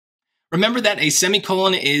Remember that a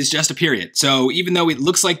semicolon is just a period. So even though it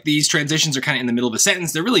looks like these transitions are kind of in the middle of a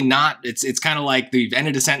sentence, they're really not. It's kind of like we've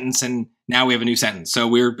ended a sentence and now we have a new sentence. So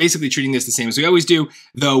we're basically treating this the same as we always do,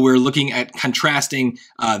 though we're looking at contrasting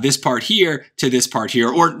this part here to this part here,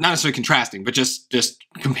 or not necessarily contrasting, but just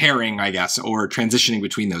comparing, I guess, or transitioning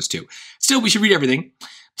between those two. Still, we should read everything.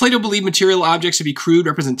 Plato believed material objects to be crude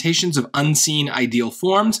representations of unseen ideal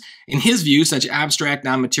forms. In his view, such abstract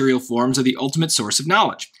non-material forms are the ultimate source of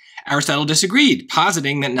knowledge. Aristotle disagreed,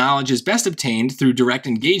 positing that knowledge is best obtained through direct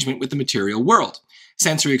engagement with the material world.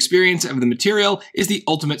 Sensory experience of the material is the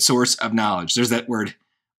ultimate source of knowledge. There's that word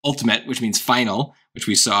ultimate, which means final, which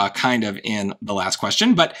we saw kind of in the last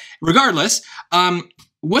question. But regardless,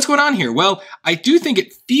 what's going on here? Well, I do think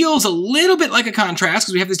it feels a little bit like a contrast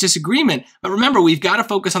because we have this disagreement. But remember, we've got to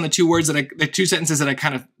focus on the the two sentences that I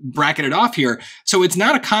kind of bracketed off here. So it's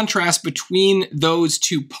not a contrast between those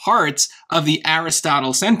two parts of the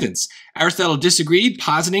Aristotle sentence. Aristotle disagreed,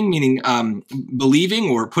 positing, meaning believing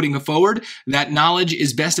or putting forward, that knowledge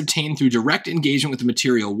is best obtained through direct engagement with the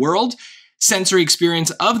material world. Sensory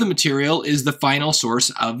experience of the material is the final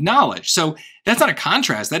source of knowledge. So that's not a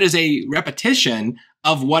contrast. That is a repetition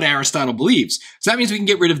of what Aristotle believes. So that means we can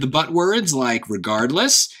get rid of the but words like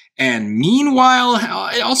regardless and meanwhile.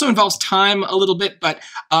 It also involves time a little bit, but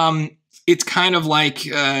it's kind of like,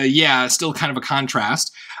 yeah, still kind of a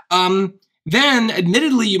contrast. Then,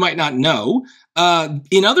 admittedly, you might not know.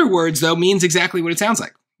 In other words, though, means exactly what it sounds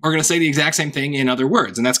like. We're going to say the exact same thing in other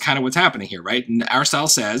words, and that's kind of what's happening here, right? And Aristotle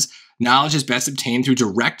says knowledge is best obtained through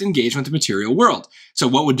direct engagement with the material world. So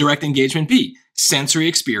what would direct engagement be? Sensory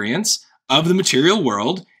experience of the material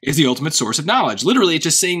world is the ultimate source of knowledge. Literally, it's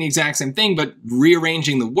just saying the exact same thing, but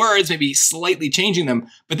rearranging the words, maybe slightly changing them.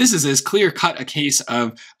 But this is as clear-cut a case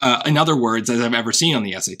of, in other words, as I've ever seen on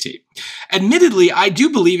the SAT. Admittedly, I do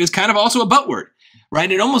believe is kind of also a but word. Right?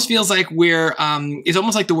 It almost feels like it's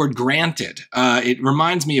almost like the word granted. It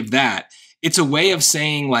reminds me of that. It's a way of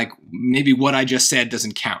saying like maybe what I just said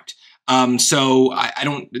doesn't count. So I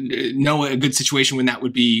don't know a good situation when that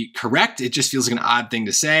would be correct. It just feels like an odd thing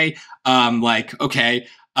to say. Like, okay,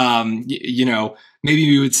 you know, maybe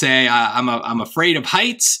we would say I'm afraid of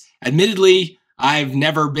heights. Admittedly, I've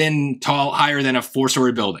never been higher than a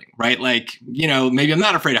 4-story building, right? Like, you know, maybe I'm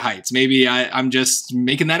not afraid of heights. Maybe I'm just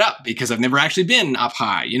making that up because I've never actually been up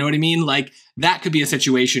high. You know what I mean? Like that could be a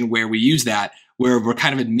situation where we use that, where we're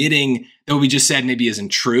kind of admitting that what we just said maybe isn't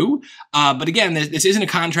true. But again, this isn't a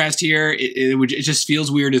contrast here. It just feels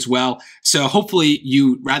weird as well. So hopefully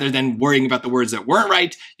you, rather than worrying about the words that weren't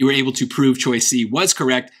right, you were able to prove choice C was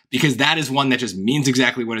correct because that is one that just means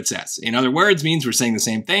exactly what it says. In other words, means we're saying the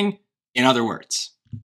same thing. In other words.